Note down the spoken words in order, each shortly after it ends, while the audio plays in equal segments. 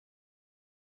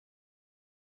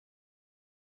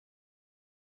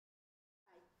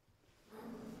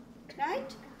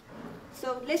Right?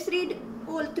 So let's read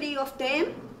all three of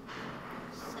them.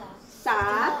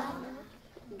 Sa,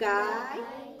 Gai.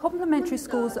 Complementary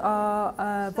schools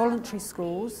are voluntary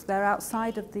schools. They're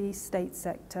outside of the state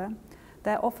sector.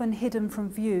 They're often hidden from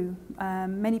view.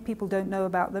 Many people don't know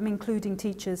about them, including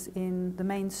teachers in the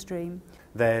mainstream.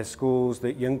 They're schools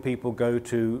that young people go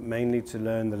to mainly to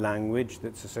learn the language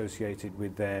that's associated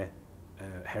with their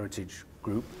heritage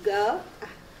group. Ga,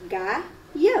 Ga,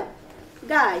 Ya,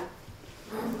 Gai.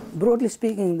 Broadly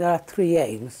speaking, there are three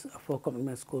aims for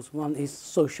complementary schools. One is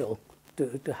social,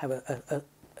 to have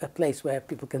a place where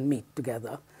people can meet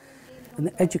together. And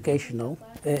educational,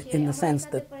 in the sense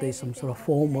that there's some sort of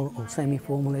formal or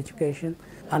semi-formal education.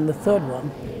 And the third one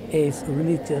is a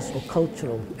religious or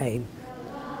cultural aim.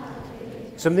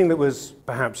 Something that was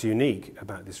perhaps unique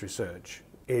about this research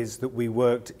is that we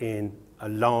worked in a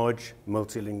large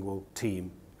multilingual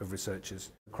team of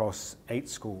researchers across 8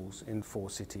 schools in 4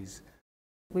 cities.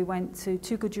 We went to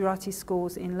 2 Gujarati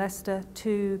schools in Leicester,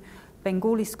 2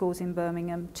 Bengali schools in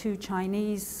Birmingham, 2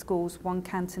 Chinese schools, 1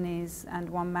 Cantonese and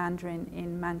 1 Mandarin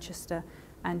in Manchester,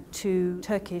 and 2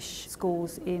 Turkish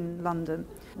schools in London.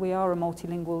 We are a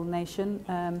multilingual nation.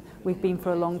 We've been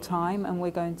for a long time and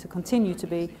we're going to continue to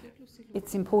be.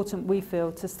 It's important, we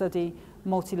feel, to study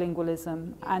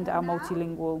multilingualism and our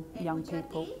multilingual young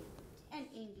people.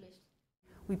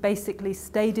 We basically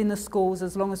stayed in the schools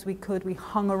as long as we could. We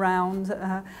hung around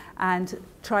and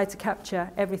tried to capture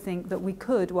everything that we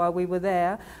could while we were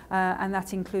there, and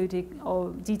that included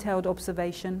detailed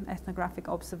observation, ethnographic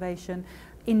observation,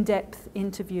 in-depth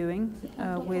interviewing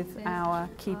with our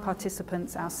key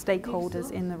participants, our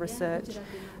stakeholders in the research,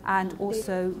 and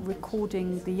also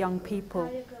recording the young people.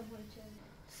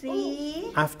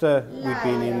 After we'd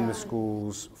been in the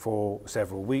schools for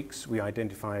several weeks, we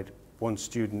identified 1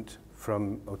 student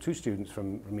or 2 students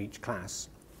from each class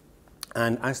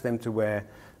and asked them to wear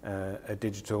a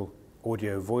digital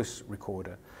audio voice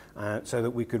recorder so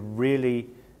that we could really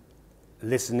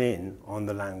listen in on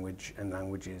the language and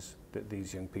languages that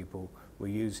these young people were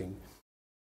using.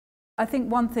 I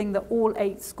think one thing that all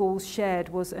 8 schools shared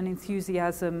was an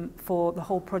enthusiasm for the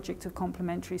whole project of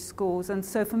complementary schools, and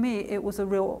so for me it was a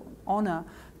real honour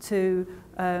to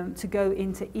go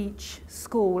into each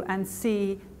school and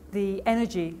see the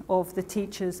energy of the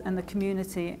teachers and the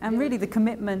community, and really the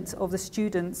commitment of the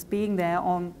students being there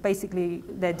on basically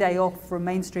their day off from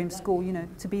mainstream school, you know,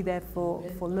 to be there for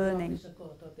learning.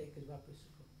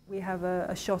 We have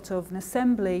a shot of an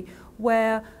assembly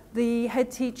where the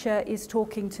head teacher is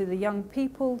talking to the young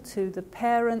people, to the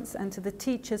parents and to the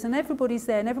teachers, and everybody's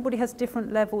there and everybody has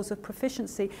different levels of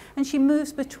proficiency, and she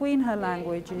moves between her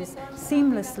languages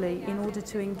seamlessly in order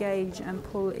to engage and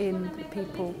pull in the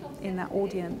people in that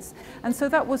audience. And so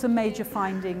that was a major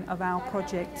finding of our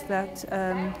project, that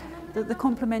the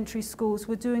complementary schools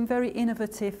were doing very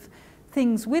innovative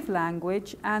things with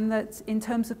language, and that in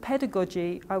terms of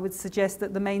pedagogy, I would suggest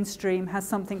that the mainstream has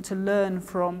something to learn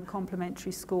from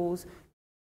complementary schools.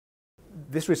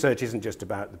 This research isn't just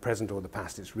about the present or the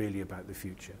past, it's really about the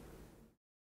future.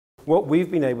 What we've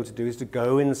been able to do is to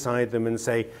go inside them and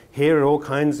say, here are all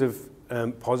kinds of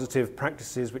positive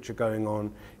practices which are going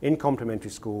on in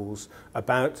complementary schools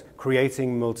about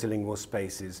creating multilingual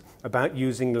spaces, about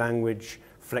using language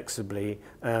flexibly,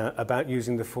 about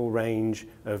using the full range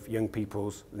of young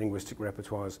people's linguistic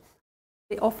repertoires.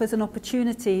 It offers an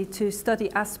opportunity to study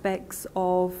aspects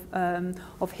of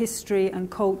history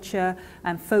and culture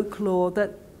and folklore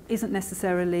that isn't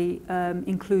necessarily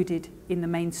included in the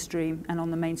mainstream and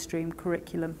on the mainstream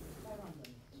curriculum.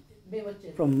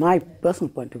 From my personal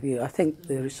point of view, I think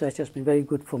the research has been very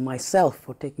good for myself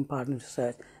for taking part in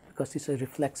research, because it's a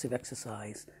reflexive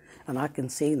exercise, and I can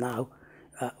see now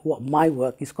what my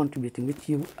work is contributing,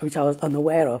 which I was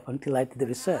unaware of until I did the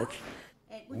research.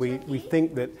 We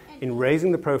think that in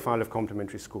raising the profile of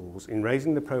complementary schools, in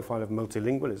raising the profile of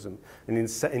multilingualism,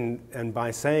 and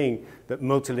by saying that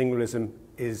multilingualism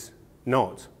is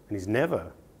not and is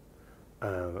never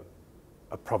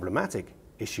a problematic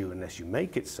issue unless you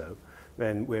make it so,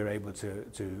 then we're able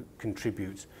to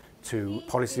contribute to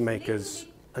policymakers'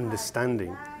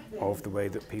 understanding of the way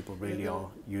that people really are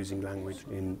using language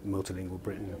in multilingual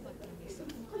Britain. Okay.